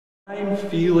I'm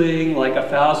feeling like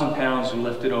 1,000 pounds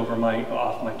lifted off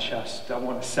my chest. I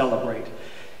want to celebrate.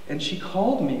 And she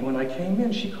called me, when I came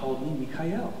in, she called me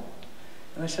Mikael.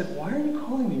 And I said, why are you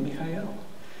calling me Mikael?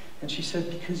 And she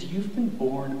said, because you've been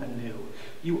born anew.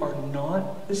 You are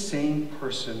not the same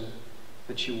person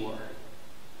that you were.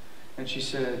 And she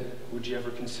said, would you ever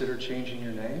consider changing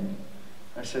your name?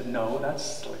 I said, no,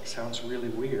 that's sounds really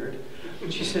weird.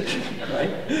 And she said, right?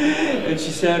 And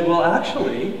she said, well,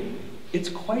 actually, it's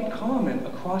quite common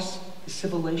across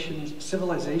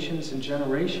civilizations and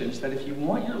generations that if you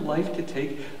want your life to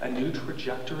take a new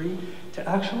trajectory, to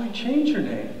actually change your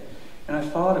name. And I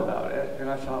thought about it, and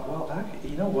I thought, well,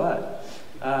 you know what?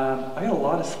 I got a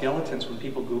lot of skeletons when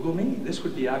people Google me. This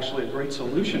would be actually a great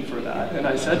solution for that. And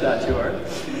I said that to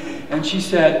her. And she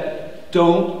said,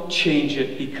 don't change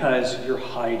it because you're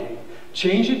hiding.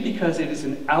 Change it because it is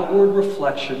an outward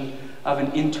reflection of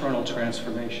an internal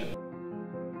transformation.